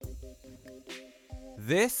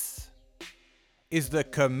This is the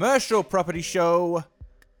Commercial Property Show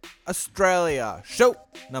Australia, show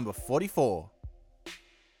number 44.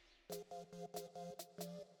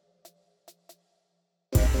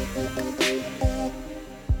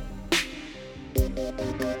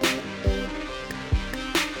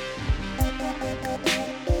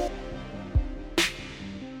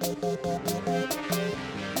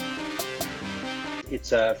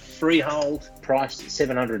 It's a freehold priced at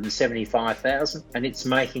 $775,000, and it's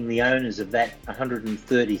making the owners of that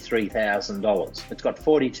 $133,000. It's got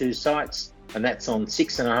 42 sites, and that's on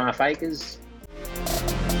 6.5 acres.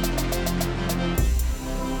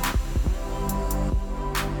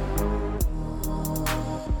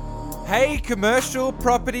 Hey, commercial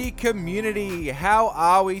property community, how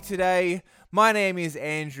are we today? My name is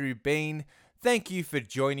Andrew Bean. Thank you for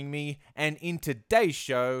joining me, and in today's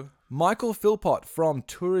show, Michael Philpott from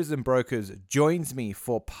Tourism Brokers joins me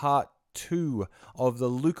for part 2 of the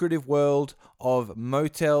lucrative world of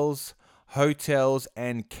motels, hotels,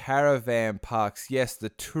 and caravan parks. Yes, the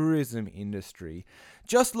tourism industry.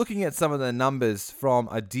 Just looking at some of the numbers from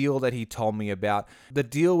a deal that he told me about, the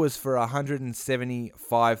deal was for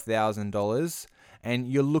 $175,000, and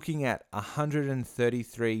you're looking at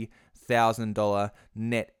 $133,000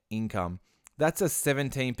 net income. That's a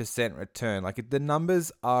 17% return. Like, the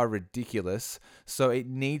numbers are ridiculous, so it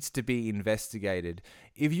needs to be investigated.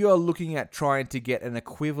 If you are looking at trying to get an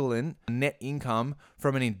equivalent net income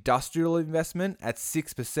from an industrial investment at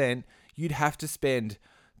 6%, you'd have to spend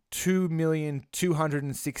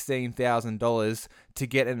 $2,216,000 to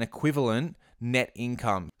get an equivalent net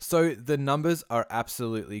income. So the numbers are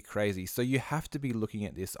absolutely crazy. So you have to be looking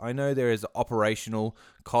at this. I know there is operational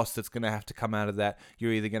cost that's going to have to come out of that.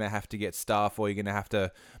 You're either going to have to get staff or you're going to have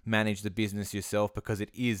to manage the business yourself because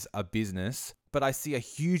it is a business. But I see a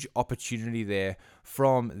huge opportunity there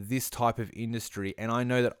from this type of industry. And I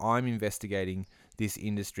know that I'm investigating this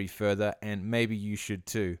industry further, and maybe you should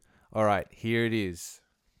too. All right, here it is.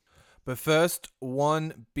 But first,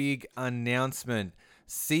 one big announcement.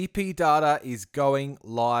 CP Data is going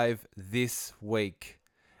live this week.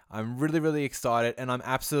 I'm really excited, and I'm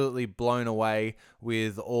absolutely blown away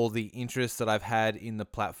with all the interest that I've had in the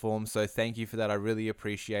platform. So thank you for that. I really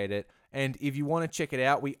appreciate it. And if you want to check it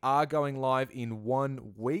out, we are going live in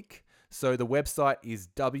 1 week. So the website is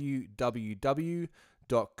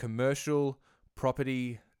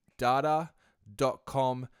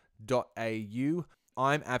www.commercialpropertydata.com.au.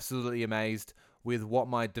 I'm absolutely amazed with what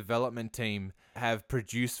my development team have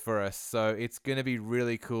produced for us. So it's going to be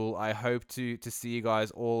really cool. I hope to see you guys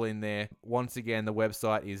all in there. Once again, the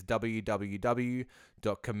website is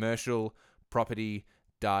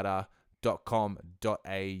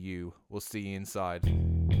www.commercialpropertydata.com.au. We'll see you inside.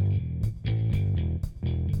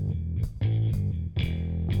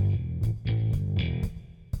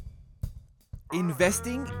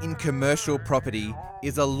 Investing in commercial property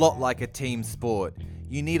is a lot like a team sport.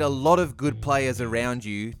 You need a lot of good players around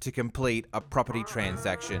you to complete a property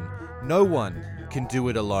transaction. No one can do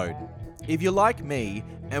it alone. If you're like me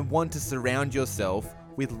and want to surround yourself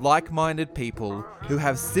with like-minded people who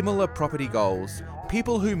have similar property goals,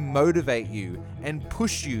 people who motivate you and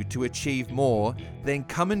push you to achieve more, then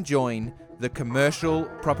come and join the commercial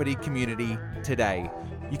property community today.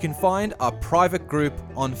 You can find our private group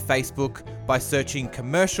on Facebook by searching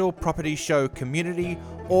Commercial Property Show Community,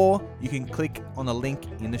 or you can click on the link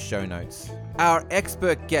in the show notes. Our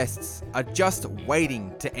expert guests are just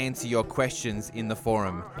waiting to answer your questions in the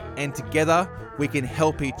forum, and together we can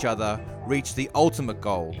help each other reach the ultimate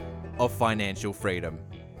goal of financial freedom.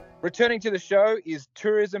 Returning to the show is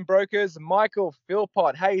Tourism Brokers Michael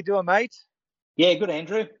Philpott. How you doing, mate? Yeah, good,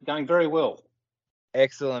 Andrew. Going very well.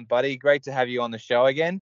 Excellent, buddy. Great to have you on the show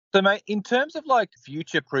again. So, mate, in terms of like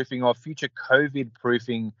future proofing or future COVID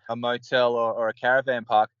proofing a motel or a caravan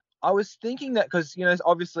park, I was thinking that because, you know,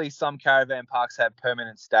 obviously some caravan parks have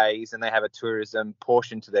permanent stays and they have a tourism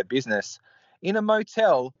portion to their business. In a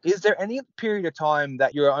motel, is there any period of time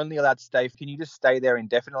that you're only allowed to stay? Can you just stay there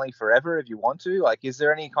indefinitely forever if you want to? Like, is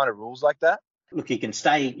there any kind of rules like that? Look, you can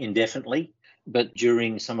stay indefinitely, but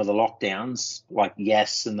during some of the lockdowns, like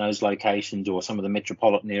Yass and those locations, or some of the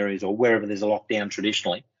metropolitan areas, or wherever there's a lockdown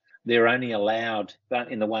traditionally, they're only allowed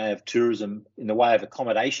in the way of tourism, in the way of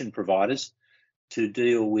accommodation providers, to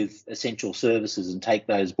deal with essential services and take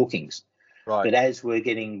those bookings. Right. But as we're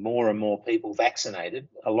getting more and more people vaccinated,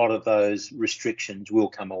 a lot of those restrictions will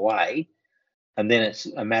come away. And then it's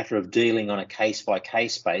a matter of dealing on a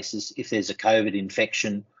case-by-case basis if there's a COVID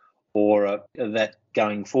infection or that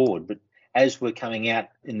going forward. But as we're coming out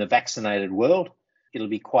in the vaccinated world, it'll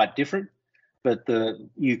be quite different. But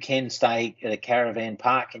you can stay at a caravan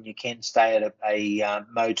park and you can stay at a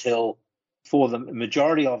motel for the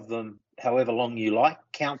majority of them, however long you like.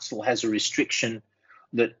 Council has a restriction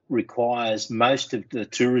that requires most of the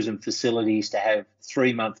tourism facilities to have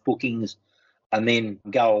 3-month bookings and then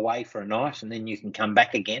go away for a night and then you can come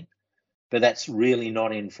back again. But that's really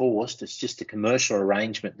not enforced. It's just a commercial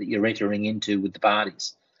arrangement that you're entering into with the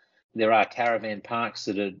parties. There are caravan parks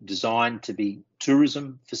that are designed to be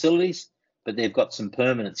tourism facilities, but they've got some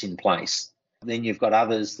permanence in place. Then you've got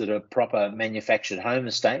others that are proper manufactured home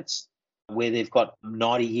estates where they've got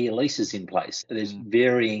 90-year leases in place. There's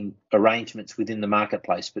varying arrangements within the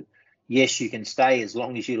marketplace. But yes, you can stay as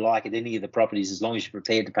long as you like at any of the properties as long as you're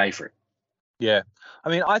prepared to pay for it. Yeah. I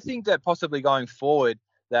mean, I think that possibly going forward,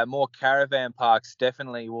 that more caravan parks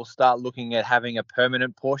definitely will start looking at having a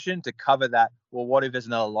permanent portion to cover that. Well, what if there's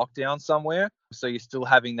another lockdown somewhere? So you're still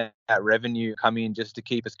having that revenue come in just to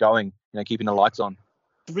keep us going, keeping the lights on.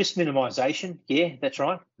 Risk minimisation, yeah, that's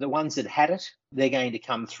right. The ones that had it, they're going to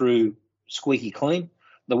come through squeaky clean.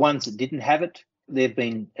 The ones that didn't have it, they've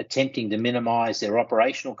been attempting to minimise their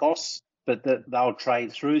operational costs, but they'll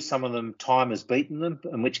trade through. Some of them, time has beaten them,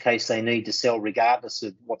 in which case they need to sell regardless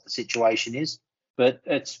of what the situation is. But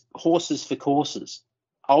it's horses for courses.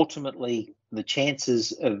 Ultimately, the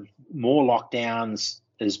chances of more lockdowns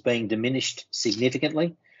is being diminished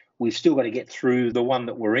significantly. We've still got to get through the one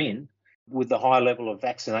that we're in with the high level of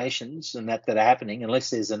vaccinations and that are happening,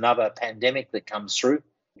 unless there's another pandemic that comes through.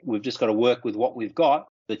 We've just got to work with what we've got.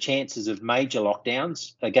 The chances of major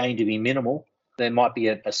lockdowns are going to be minimal. There might be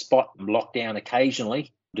a spot lockdown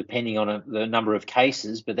occasionally, depending on the number of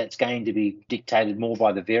cases, but that's going to be dictated more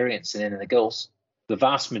by the variants than anything else. The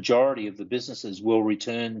vast majority of the businesses will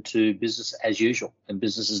return to business as usual and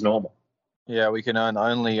business as normal. Yeah, we can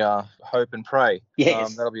only hope and pray.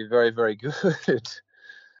 Yes. That'll be very, very good.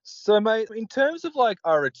 So, mate, in terms of like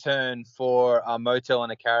a return for a motel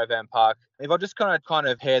and a caravan park, if I just kind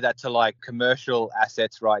of pair that to like commercial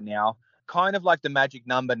assets right now, kind of like the magic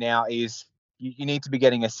number now is you need to be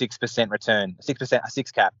getting a 6% return, a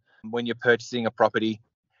 6 cap when you're purchasing a property.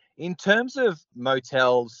 In terms of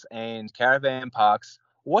motels and caravan parks,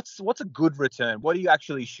 what's a good return? What are you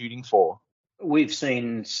actually shooting for? We've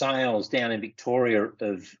seen sales down in Victoria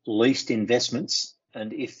of leased investments,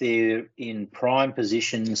 and if they're in prime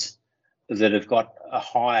positions that have got a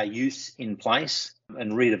higher use in place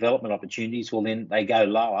and redevelopment opportunities, well, then they go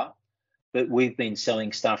lower. But we've been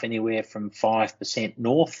selling stuff anywhere from 5%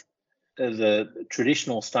 north. The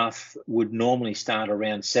traditional stuff would normally start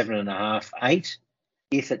around 7.5%, 8%.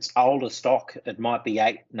 If it's older stock, it might be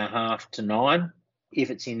 8.5% to 9%.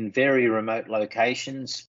 If it's in very remote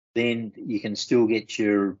locations, then you can still get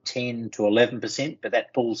your 10 to 11%, but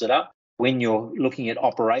that pulls it up. When you're looking at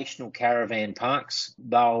operational caravan parks,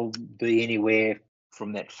 they'll be anywhere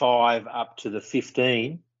from that 5 up to the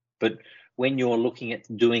 15. But when you're looking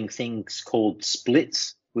at doing things called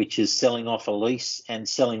splits, which is selling off a lease and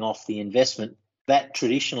selling off the investment, that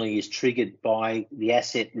traditionally is triggered by the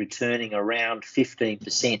asset returning around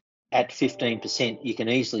 15%. At 15%, you can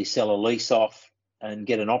easily sell a lease off and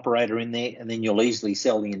get an operator in there, and then you'll easily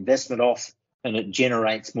sell the investment off, and it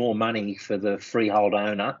generates more money for the freehold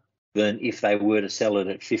owner than if they were to sell it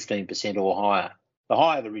at 15% or higher. The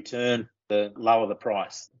higher the return, the lower the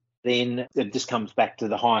price. Then it just comes back to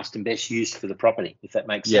the highest and best use for the property, if that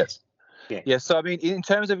makes sense. Yeah. So, I mean, in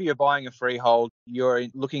terms of you're buying a freehold, you're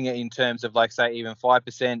looking at in terms of like, say, even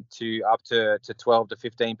 5% to up to 12 to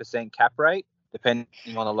 15% cap rate, depending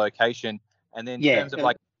on the location. And then in terms of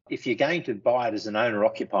like, if you're going to buy it as an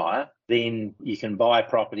owner-occupier, then you can buy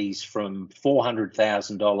properties from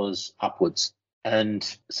 $400,000 upwards,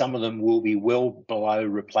 and some of them will be well below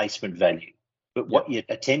replacement value. But what you're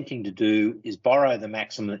attempting to do is borrow the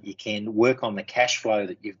maximum that you can, work on the cash flow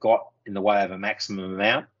that you've got in the way of a maximum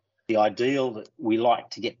amount. The ideal that we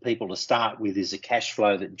like to get people to start with is a cash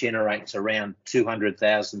flow that generates around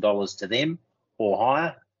 $200,000 to them or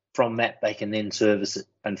higher. From that, they can then service it.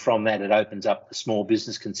 And from that, it opens up the small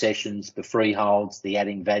business concessions, the freeholds, the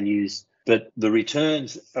adding values. But the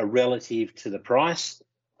returns are relative to the price,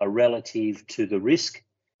 are relative to the risk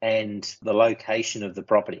and the location of the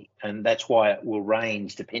property. And that's why it will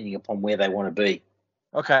range depending upon where they want to be.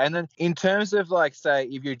 Okay. And then in terms of like, say,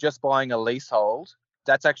 if you're just buying a leasehold,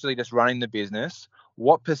 that's actually just running the business.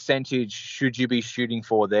 What percentage should you be shooting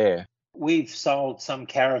for there? We've sold some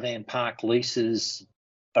caravan park leases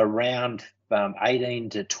around 18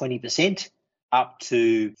 to 20% up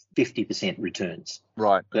to 50% returns.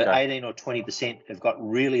 Right. Okay. The 18 or 20% have got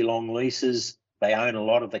really long leases. They own a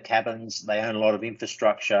lot of the cabins. They own a lot of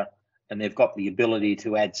infrastructure, and they've got the ability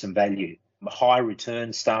to add some value. high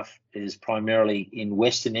return stuff is primarily in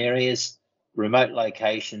western areas, remote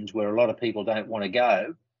locations where a lot of people don't want to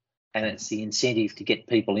go. And it's the incentive to get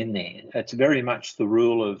people in there. It's very much the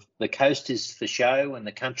rule of the coast is for show and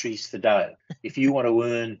the country's for dough. If you want to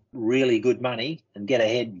earn really good money and get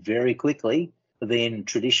ahead very quickly, then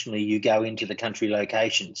traditionally you go into the country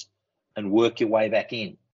locations and work your way back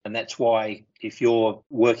in. And that's why if you're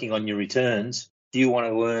working on your returns, do you want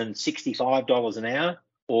to earn $65 an hour,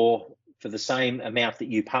 or for the same amount that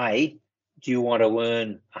you pay, do you want to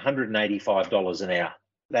earn $185 an hour?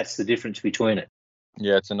 That's the difference between it.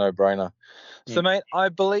 Yeah, it's a no-brainer. So, mate, I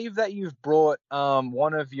believe that you've brought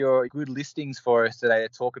one of your good listings for us today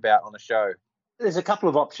to talk about on the show. There's a couple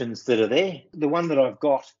of options that are there. The one that I've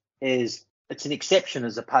got is it's an exception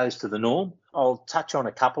as opposed to the norm. I'll touch on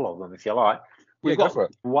a couple of them if you like. We've got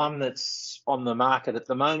one that's on the market at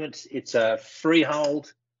the moment. It's a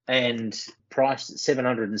freehold and priced at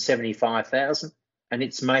 $775,000, and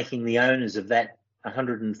it's making the owners of that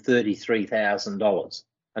 $133,000.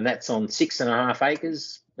 And that's on 6.5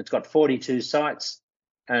 acres. It's got 42 sites,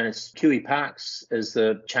 and it's QE Parks as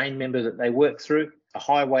the chain member that they work through. A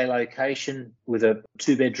highway location with a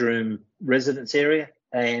 2-bedroom residence area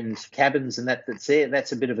and cabins and that's there.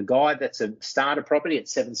 That's a bit of a guide. That's a starter property at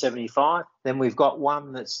 $775. Then we've got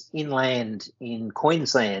one that's inland in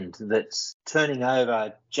Queensland that's turning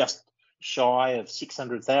over just shy of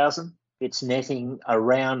 600,000. It's netting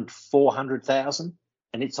around 400,000.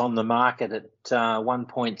 And it's on the market at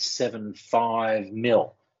 1.75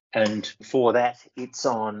 mil. And for that, it's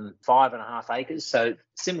on 5.5 acres, so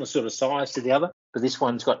similar sort of size to the other. But this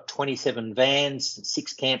one's got 27 vans,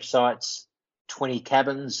 6 campsites, 20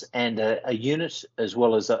 cabins, and a unit, as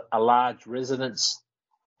well as a large residence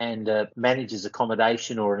and manager's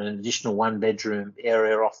accommodation or an additional 1-bedroom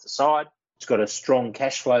area off the side. It's got a strong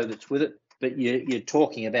cash flow that's with it. But you're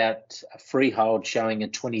talking about a freehold showing a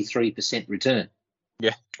 23% return.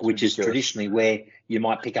 Yeah, which is traditionally where you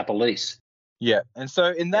might pick up a lease. Yeah, and so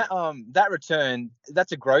in that that return,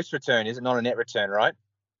 that's a gross return, is it not a net return, right?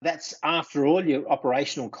 That's after all your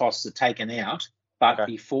operational costs are taken out, but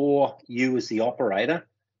before you as the operator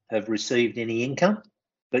have received any income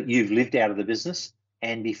that you've lived out of the business,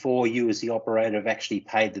 and before you as the operator have actually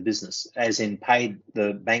paid the business, as in paid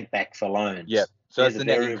the bank back for loans. Yeah, so that's the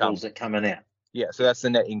net variables income that coming out. Yeah, so that's the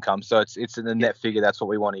net income. So it's in the net figure. That's what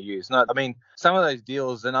we want to use. No, I mean, some of those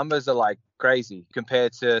deals, the numbers are like crazy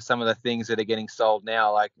compared to some of the things that are getting sold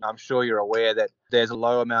now. Like, I'm sure you're aware that there's a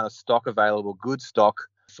low amount of stock available, good stock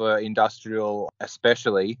for industrial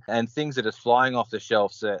especially, and things that are flying off the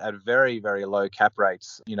shelves at very, very low cap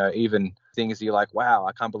rates. You know, even things you're like, wow,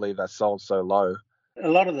 I can't believe that sold so low. A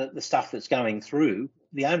lot of the stuff that's going through,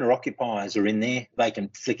 the owner-occupiers are in there. They can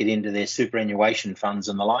flick it into their superannuation funds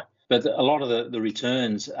and the like. But a lot of the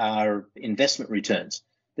returns are investment returns.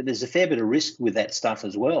 But there's a fair bit of risk with that stuff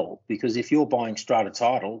as well, because if you're buying strata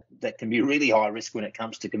title, that can be really high risk when it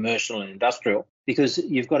comes to commercial and industrial, because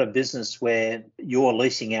you've got a business where you're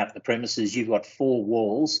leasing out the premises, you've got 4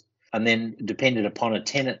 walls, and then dependent upon a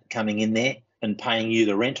tenant coming in there and paying you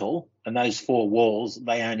the rental, and those 4 walls,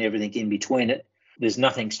 they own everything in between it. There's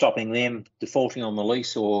nothing stopping them defaulting on the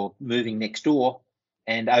lease or moving next door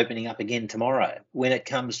and opening up again tomorrow. When it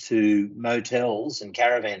comes to motels and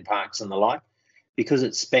caravan parks and the like, because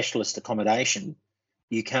it's specialist accommodation,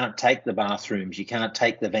 you can't take the bathrooms, you can't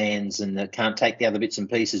take the vans, and can't take the other bits and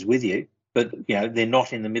pieces with you. But, you know, they're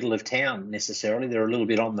not in the middle of town necessarily. They're a little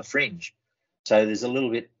bit on the fringe. So there's a little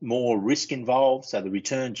bit more risk involved. So the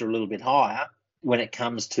returns are a little bit higher. When it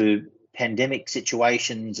comes to pandemic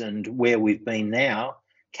situations and where we've been now,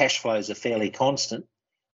 cash flows are fairly constant.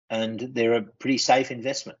 And they're a pretty safe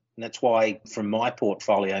investment. And that's why from my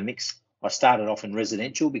portfolio mix, I started off in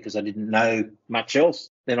residential because I didn't know much else.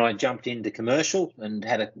 Then I jumped into commercial and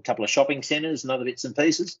had a couple of shopping centres and other bits and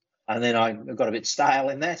pieces. And then I got a bit stale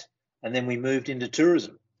in that. And then we moved into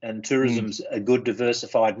tourism. And tourism's a good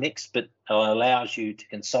diversified mix, but allows you to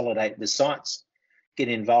consolidate the sites, get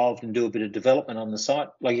involved and do a bit of development on the site.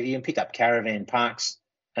 Like if you can pick up caravan parks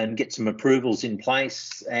and get some approvals in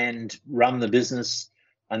place and run the business,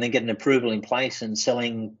 and then get an approval in place and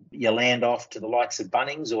selling your land off to the likes of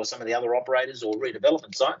Bunnings or some of the other operators or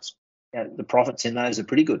redevelopment sites, the profits in those are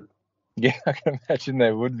pretty good. Yeah, I can imagine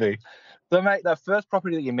they would be. So, mate, the first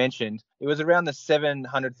property that you mentioned, it was around the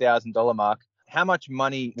 $700,000 mark. How much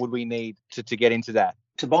money would we need to get into that?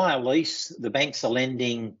 To buy a lease, the banks are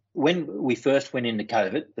lending. When we first went into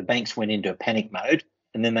COVID, the banks went into a panic mode,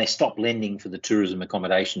 and then they stopped lending for the tourism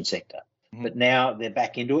accommodation sector. But now they're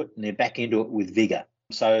back into it, and they're back into it with vigour.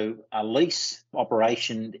 So a lease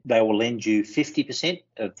operation, they will lend you 50%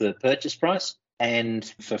 of the purchase price, And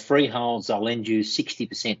for freeholds, they'll lend you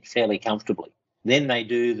 60% fairly comfortably. Then they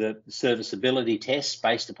do the serviceability tests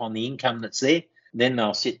based upon the income that's there. Then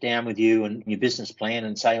they'll sit down with you and your business plan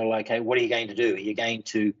and say, well, okay, what are you going to do? Are you going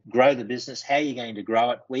to grow the business? How are you going to grow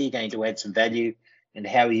it? Where are you going to add some value? And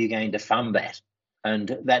how are you going to fund that?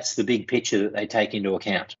 And that's the big picture that they take into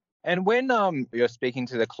account. And when you're speaking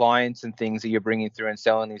to the clients and things that you're bringing through and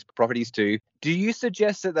selling these properties to, do you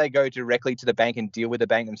suggest that they go directly to the bank and deal with the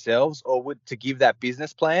bank themselves, or would to give that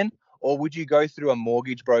business plan, or would you go through a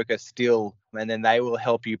mortgage broker still, and then they will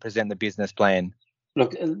help you present the business plan?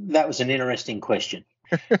 Look, that was an interesting question.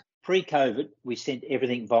 Pre-COVID, we sent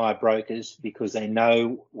everything via brokers because they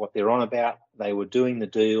know what they're on about. They were doing the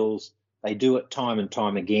deals. They do it time and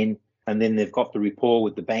time again. And then they've got the rapport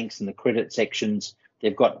with the banks and the credit sections.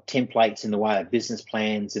 They've got templates in the way of business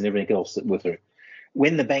plans and everything else that with it.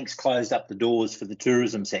 When the banks closed up the doors for the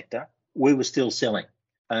tourism sector, we were still selling.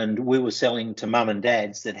 And we were selling to mum and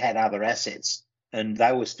dads that had other assets. And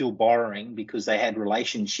they were still borrowing because they had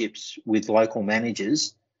relationships with local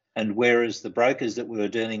managers. And whereas the brokers that we were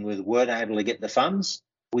dealing with weren't able to get the funds,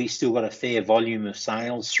 we still got a fair volume of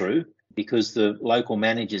sales through because the local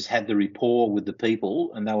managers had the rapport with the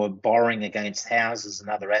people and they were borrowing against houses and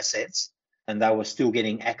other assets, and they were still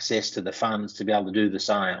getting access to the funds to be able to do the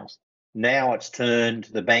sales. Now it's turned,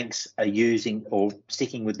 the banks are using or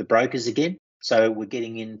sticking with the brokers again. So we're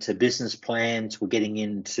getting into business plans, we're getting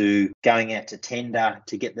into going out to tender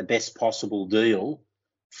to get the best possible deal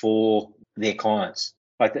for their clients.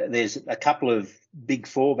 Like there's a couple of big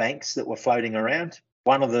four banks that were floating around.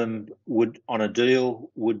 One of them would, on a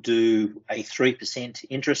deal, would do a 3%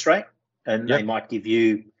 interest rate, and They might give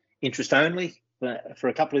you interest only for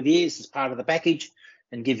a couple of years as part of the package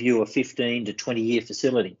and give you a 15 to 20-year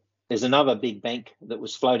facility. There's another big bank that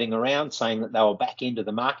was floating around saying that they were back into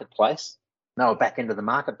the marketplace. They were back into the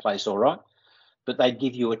marketplace, all right, but they'd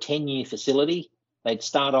give you a 10-year facility. They'd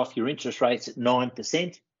start off your interest rates at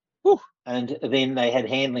 9%, and then they had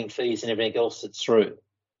handling fees and everything else that's through.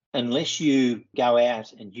 Unless you go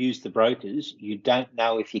out and use the brokers, you don't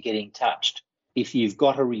know if you're getting touched. If you've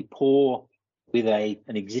got a rapport with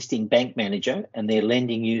an existing bank manager and they're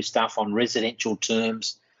lending you stuff on residential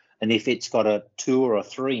terms, and if it's got a 2 or a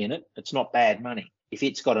 3 in it, it's not bad money. If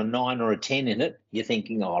it's got a 9 or a 10 in it, you're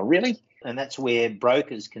thinking, oh, really? And that's where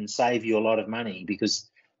brokers can save you a lot of money because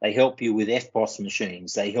they help you with FPOS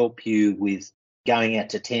machines. They help you with going out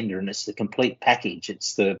to tender, and it's the complete package.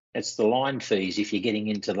 It's the line fees if you're getting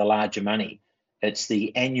into the larger money. It's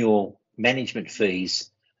the annual management fees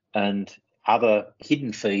and other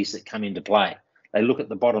hidden fees that come into play. They look at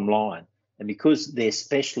the bottom line. And because they're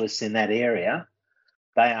specialists in that area,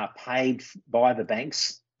 they are paid by the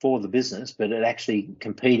banks for the business, but it's actually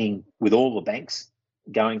competing with all the banks,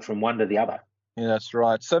 going from one to the other. Yeah, that's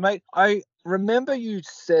right. So, mate, I remember you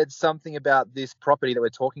said something about this property that we're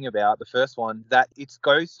talking about, the first one, that it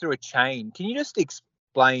goes through a chain. Can you just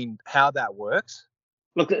explain how that works?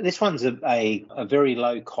 Look, this one's a very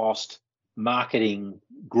low-cost marketing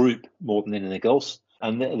group more than anything else,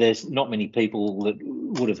 and there's not many people that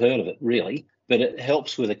would have heard of it, really, but it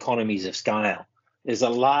helps with economies of scale. There's a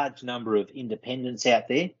large number of independents out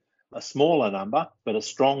there, a smaller number, but a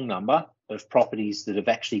strong number of properties that have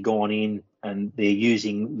actually gone in and they're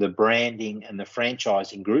using the branding and the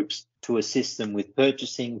franchising groups to assist them with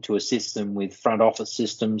purchasing, to assist them with front office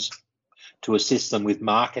systems, to assist them with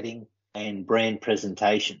marketing and brand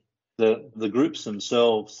presentation. The groups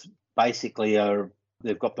themselves basically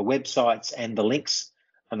they've got the websites and the links,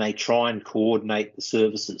 and they try and coordinate the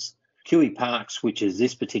services. QE Parks, which is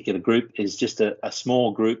this particular group, is just a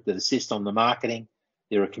small group that assists on the marketing.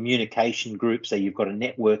 There are communication groups, so you've got a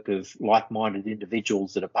network of like-minded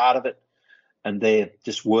individuals that are part of it, and they're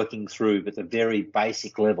just working through at the very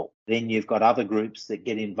basic level. Then you've got other groups that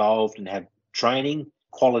get involved and have training,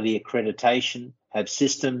 quality accreditation, have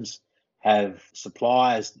systems, have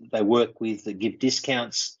suppliers that they work with that give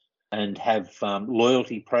discounts, and have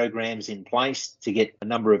loyalty programs in place to get a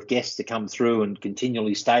number of guests to come through and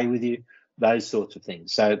continually stay with you, those sorts of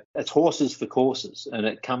things. So it's horses for courses, and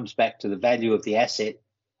it comes back to the value of the asset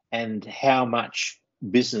and how much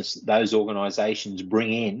business those organisations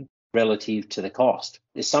bring in relative to the cost.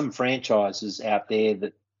 There's some franchises out there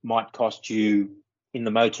that might cost you in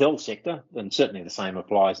the motel sector, and certainly the same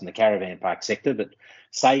applies in the caravan park sector, but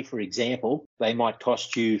say, for example, they might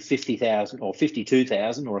cost you $50,000 or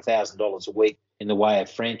 $52,000 or $1,000 a week in the way of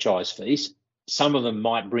franchise fees. Some of them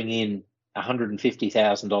might bring in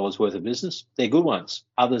 $150,000 worth of business. They're good ones.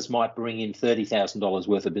 Others might bring in $30,000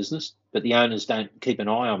 worth of business, but the owners don't keep an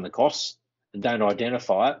eye on the costs and don't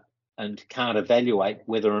identify it and can't evaluate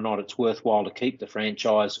whether or not it's worthwhile to keep the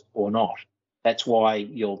franchise or not. That's why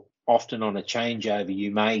you'll often on a changeover,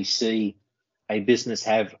 you may see a business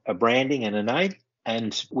have a branding and a name,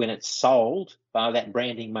 and when it's sold, that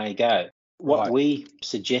branding may go. What Right. we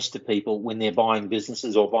suggest to people when they're buying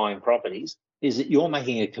businesses or buying properties is that you're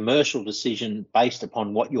making a commercial decision based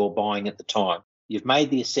upon what you're buying at the time. You've made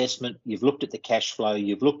the assessment, you've looked at the cash flow,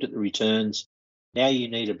 you've looked at the returns. Now you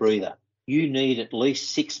need a breather. You need at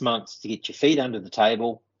least 6 months to get your feet under the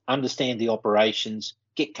table, understand the operations,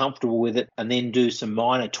 get comfortable with it, and then do some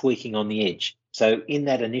minor tweaking on the edge. So in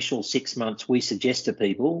that initial 6 months, we suggest to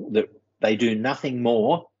people that they do nothing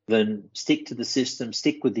more than stick to the system,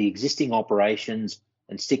 stick with the existing operations,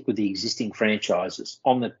 and stick with the existing franchises.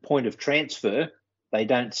 On the point of transfer, they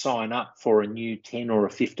don't sign up for a new 10 or a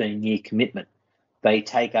 15-year commitment. They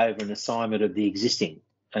take over an assignment of the existing,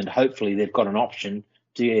 and hopefully they've got an option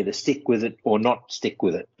to either stick with it or not stick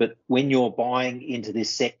with it. But when you're buying into this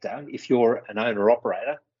sector, if you're an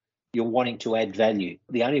owner-operator, you're wanting to add value.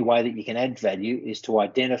 The only way that you can add value is to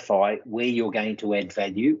identify where you're going to add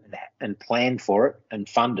value and plan for it and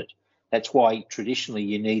fund it. That's why traditionally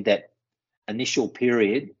you need that initial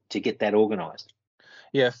period to get that organised.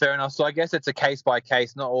 Yeah, fair enough. So I guess it's a case by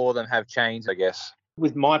case. Not all of them have chains, I guess.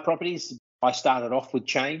 With my properties, I started off with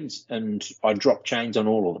chains and I dropped chains on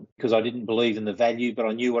all of them because I didn't believe in the value, but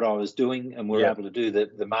I knew what I was doing and we were able to do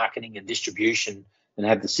the marketing and distribution and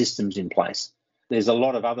have the systems in place. There's a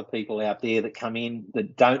lot of other people out there that come in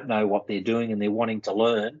that don't know what they're doing and they're wanting to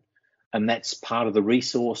learn, and that's part of the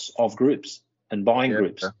resource of groups and buying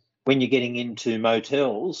groups. Yeah. When you're getting into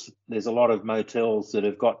motels, there's a lot of motels that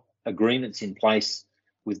have got agreements in place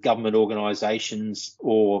with government organisations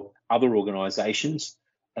or other organisations,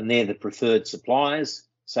 and they're the preferred suppliers,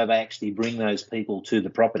 so they actually bring those people to the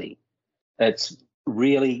property. It's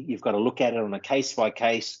really, you've got to look at it on a case by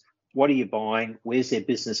case. What are you buying? Where's their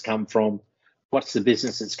business come from? What's the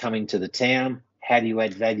business that's coming to the town? How do you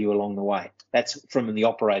add value along the way? That's from the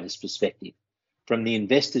operator's perspective. From the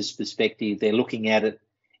investor's perspective, they're looking at it.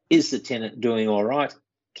 Is the tenant doing all right?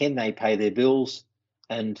 Can they pay their bills?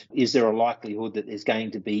 And is there a likelihood that there's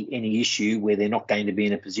going to be any issue where they're not going to be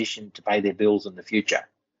in a position to pay their bills in the future?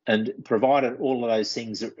 And provided all of those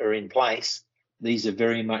things are in place, these are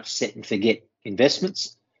very much set and forget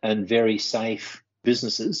investments and very safe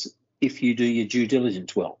businesses if you do your due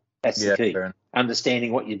diligence well. That's the key.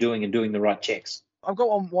 Understanding what you're doing and doing the right checks. I've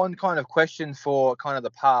got one kind of question for kind of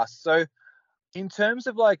the past. So in terms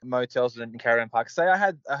of like motels and caravan parks, say I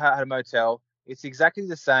had a motel, it's exactly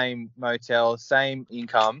the same motel, same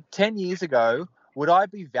income. 10 years ago, would I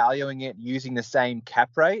be valuing it using the same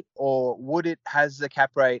cap rate, or has the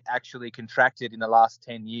cap rate actually contracted in the last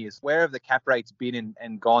 10 years? Where have the cap rates been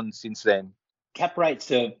and gone since then? Cap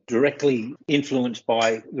rates are directly influenced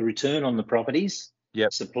by the return on the properties,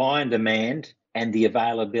 supply and demand, and the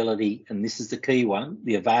availability, and this is the key one,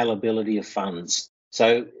 the availability of funds.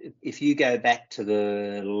 So if you go back to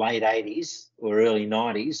the late 80s or early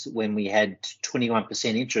 90s when we had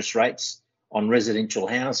 21% interest rates on residential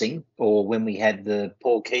housing, or when we had the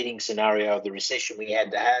Paul Keating scenario of the recession we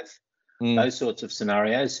had to have, those sorts of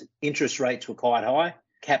scenarios, interest rates were quite high,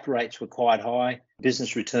 cap rates were quite high,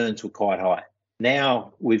 business returns were quite high.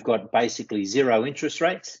 Now we've got basically zero interest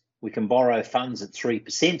rates. We can borrow funds at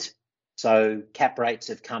 3%. So cap rates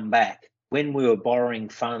have come back. When we were borrowing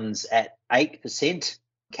funds at 8%,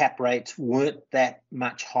 cap rates weren't that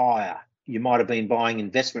much higher. You might have been buying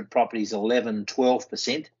investment properties 11,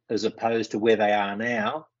 12% as opposed to where they are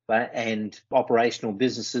now. And operational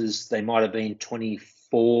businesses, they might have been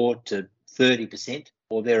 24 to 30%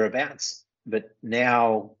 or thereabouts. But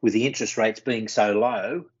now with the interest rates being so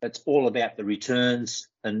low, it's all about the returns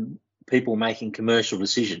and people making commercial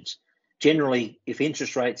decisions. Generally, if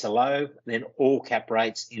interest rates are low, then all cap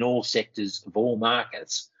rates in all sectors of all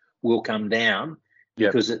markets will come down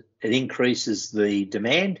because it increases the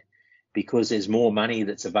demand, because there's more money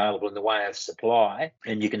that's available in the way of supply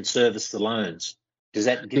and you can service the loans. Does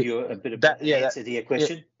that give you a bit of an answer to your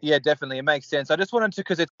question? Yeah, definitely. It makes sense. I just wanted to,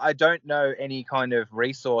 because I don't know any kind of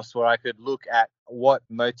resource where I could look at what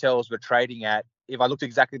motels were trading at. If I looked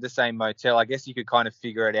exactly the same motel, I guess you could kind of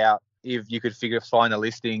figure it out. If you could find a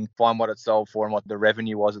listing, find what it sold for and what the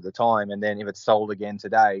revenue was at the time. And then if it's sold again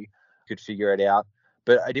today, you could figure it out.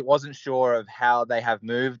 But I wasn't sure of how they have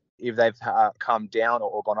moved, if they've come down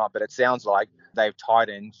or gone up. But it sounds like they've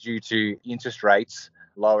tightened due to interest rates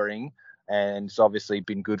lowering. And it's obviously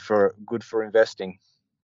been good for investing.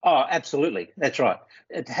 Oh, absolutely. That's right.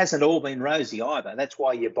 It hasn't all been rosy either. That's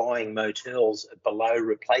why you're buying motels below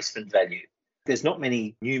replacement value. There's not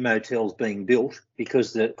many new motels being built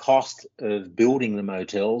because the cost of building the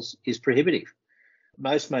motels is prohibitive.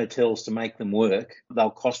 most motels, to make them work, they'll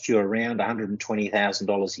cost you around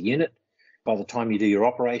 $120,000 a unit. By the time you do your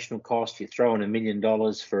operational cost, you throw in $1 million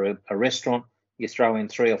for a restaurant, you throw in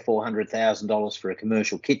 $300,000 or $400,000 for a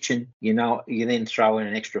commercial kitchen. You then throw in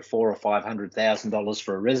an extra $400,000 or $500,000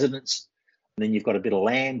 for a residence. And then you've got a bit of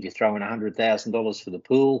land, you throw in $100,000 for the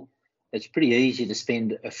pool. It's pretty easy to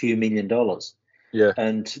spend a few $1 million. Yeah.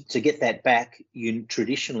 And to get that back, you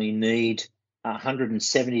traditionally need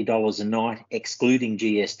 $170 a night, excluding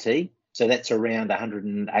GST. So that's around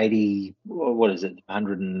 $187, nearly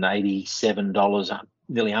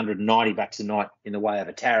 $190 a night in the way of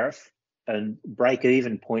a tariff. And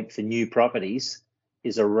break-even point for new properties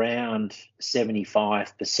is around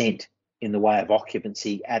 75% in the way of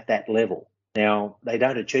occupancy at that level. Now, they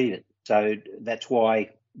don't achieve it. So that's why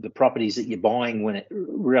the properties that you're buying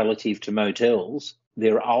relative to motels,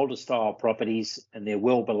 they're older style properties and they're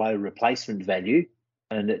well below replacement value.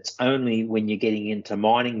 And it's only when you're getting into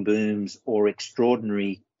mining booms or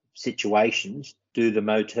extraordinary situations do the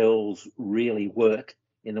motels really work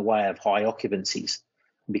in the way of high occupancies.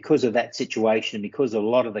 Because of that situation, because a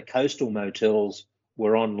lot of the coastal motels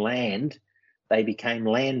were on land, they became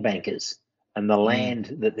land bankers. And the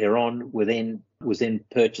land that they're on was then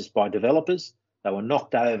purchased by developers. They were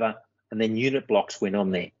knocked over, and then unit blocks went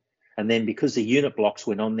on there. And then because the unit blocks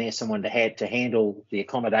went on there, someone had to handle the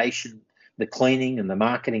accommodation, the cleaning and the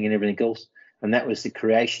marketing and everything else. And that was the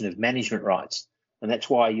creation of management rights. And that's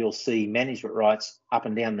why you'll see management rights up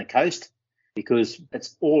and down the coast, because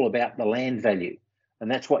it's all about the land value. And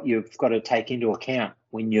that's what you've got to take into account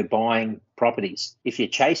when you're buying properties. If you're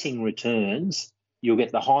chasing returns, you'll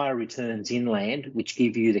get the higher returns inland, which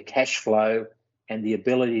give you the cash flow and the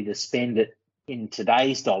ability to spend it in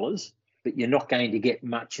today's dollars, but you're not going to get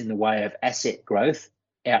much in the way of asset growth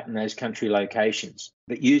out in those country locations.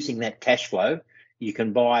 But using that cash flow, you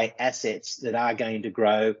can buy assets that are going to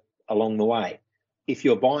grow along the way. If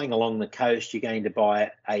you're buying along the coast, you're going to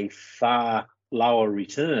buy a far lower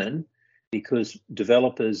return because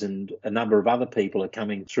developers and a number of other people are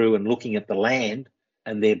coming through and looking at the land,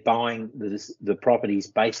 and they're buying the properties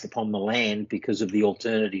based upon the land because of the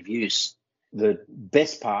alternative use. The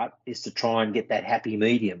best part is to try and get that happy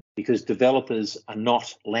medium, because developers are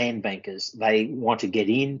not land bankers. They want to get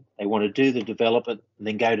in, they want to do the development and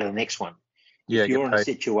then go to the next one. Yeah, if you're in a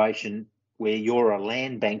situation where you're a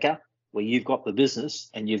land banker, where you've got the business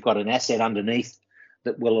and you've got an asset underneath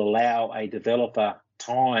that will allow a developer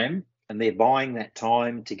time, and they're buying that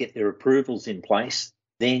time to get their approvals in place,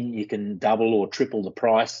 then you can double or triple the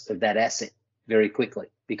price of that asset very quickly,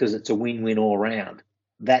 because it's a win-win all around.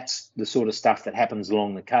 That's the sort of stuff that happens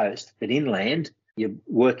along the coast. But inland, you're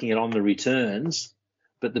working it on the returns,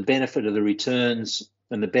 but the benefit of the returns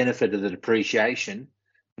and the benefit of the depreciation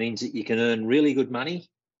means that you can earn really good money,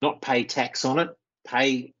 not pay tax on it,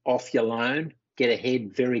 pay off your loan, get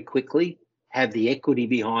ahead very quickly, have the equity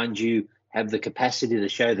behind you, have the capacity to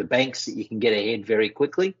show the banks that you can get ahead very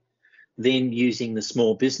quickly. Then using the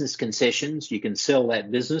small business concessions, you can sell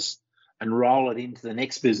that business and roll it into the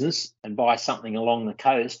next business and buy something along the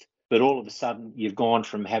coast. But all of a sudden, you've gone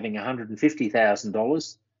from having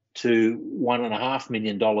 $150,000 to $1.5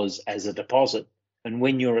 million as a deposit. And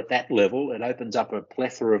when you're at that level, it opens up a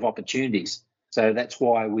plethora of opportunities. So that's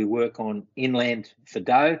why we work on inland for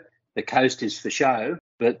dough. The coast is for show,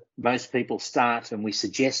 but most people start, and we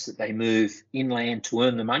suggest that they move inland to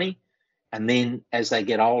earn the money. And then as they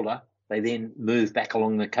get older, they then move back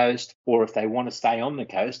along the coast, or if they want to stay on the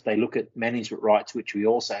coast, they look at management rights, which we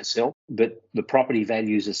also sell. But the property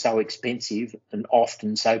values are so expensive and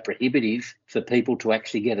often so prohibitive for people to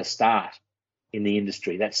actually get a start in the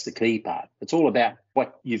industry. That's the key part. It's all about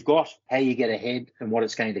what you've got, how you get ahead, and what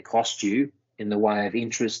it's going to cost you in the way of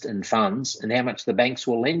interest and funds, and how much the banks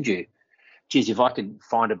will lend you. Geez, if I could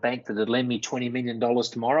find a bank that would lend me $20 million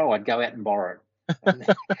tomorrow, I'd go out and borrow it.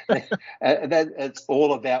 It's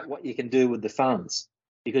all about what you can do with the funds,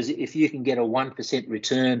 because if you can get a 1%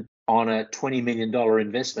 return on a $20 million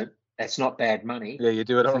investment, that's not bad money. Yeah, you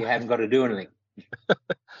do it all. You haven't got to do anything.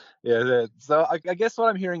 Yeah. So I guess what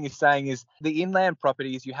I'm hearing you saying is the inland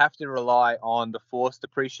properties, you have to rely on the forced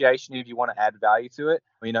depreciation if you want to add value to it.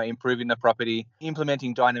 Improving the property,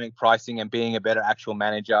 implementing dynamic pricing, and being a better actual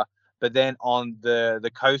manager. But then on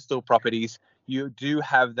the coastal properties, you do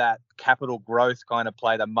have that capital growth kind of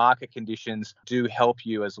play. The market conditions do help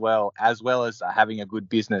you as well as having a good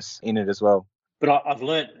business in it as well. But I've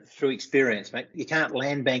learned through experience, mate, you can't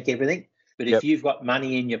land bank everything. But if you've got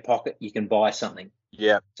money in your pocket, you can buy something.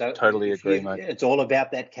 Yeah, so totally agree, mate. It's all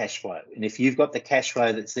about that cash flow. And if you've got the cash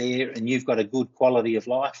flow that's there and you've got a good quality of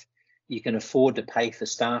life, you can afford to pay for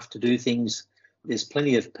staff to do things There's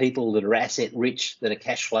plenty of people that are asset rich that are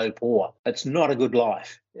cash flow poor. It's not a good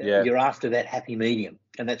life. Yeah. You're after that happy medium.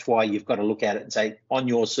 And that's why you've got to look at it and say, on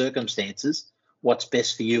your circumstances, what's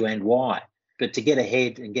best for you and why? But to get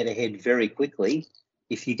ahead and get ahead very quickly,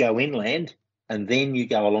 if you go inland and then you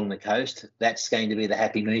go along the coast, that's going to be the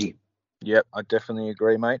happy medium. Yep, I definitely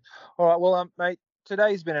agree, mate. All right, well, mate,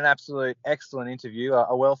 today's been an absolute excellent interview,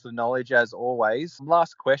 a wealth of knowledge as always.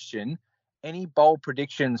 Last question, any bold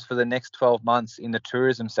predictions for the next 12 months in the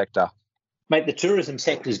tourism sector? Mate, the tourism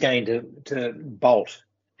sector is going to bolt,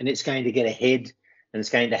 and it's going to get ahead, and it's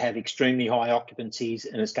going to have extremely high occupancies,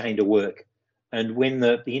 and it's going to work. And when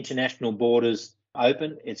the international borders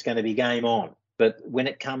open, it's going to be game on. But when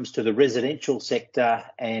it comes to the residential sector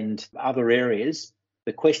and other areas,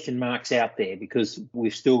 the question mark's out there because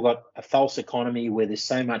we've still got a false economy where there's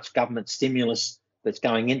so much government stimulus that's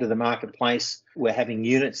going into the marketplace. We're having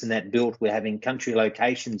units in that built, we're having country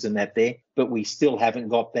locations in that there, but we still haven't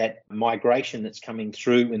got that migration that's coming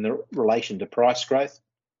through in the relation to price growth.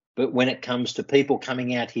 But when it comes to people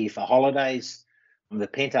coming out here for holidays, the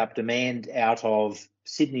pent-up demand out of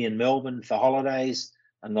Sydney and Melbourne for holidays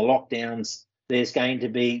and the lockdowns, there's going to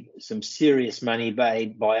be some serious money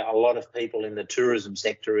made by a lot of people in the tourism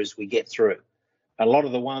sector as we get through. A lot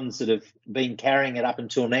of the ones that have been carrying it up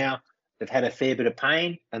until now have had a fair bit of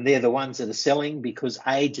pain, and they're the ones that are selling because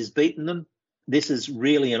age has beaten them. This is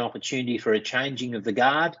really an opportunity for a changing of the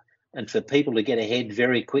guard and for people to get ahead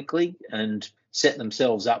very quickly and set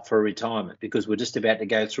themselves up for a retirement because we're just about to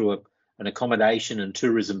go through an accommodation and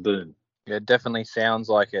tourism boom. Yeah, it definitely sounds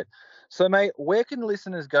like it. So, mate, where can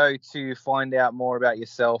listeners go to find out more about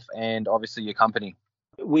yourself and obviously your company?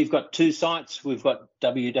 We've got two sites. We've got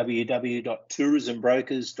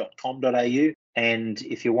www.tourismbrokers.com.au. And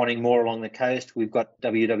if you're wanting more along the coast, we've got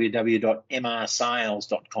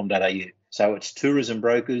www.mrsales.com.au. So it's tourism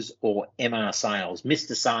brokers or MR Sales.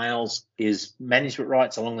 Mr. Sales is management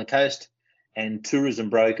rights along the coast, and tourism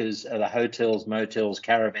brokers are the hotels, motels,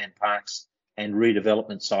 caravan parks, and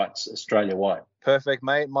redevelopment sites Australia-wide. Perfect,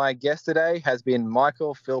 mate. My guest today has been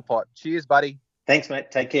Michael Philpott. Cheers, buddy. Thanks,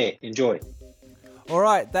 mate. Take care. Enjoy. All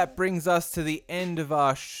right, that brings us to the end of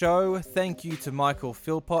our show. Thank you to Michael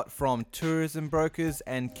Philpott from Tourism Brokers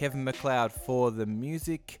and Kevin McLeod for the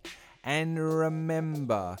music. And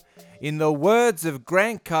remember, in the words of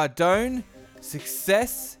Grant Cardone,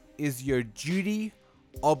 success is your duty,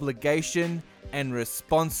 obligation, and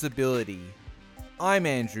responsibility. I'm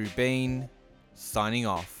Andrew Bean, signing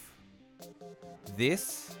off.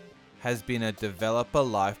 This has been a Developer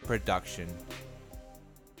Life production.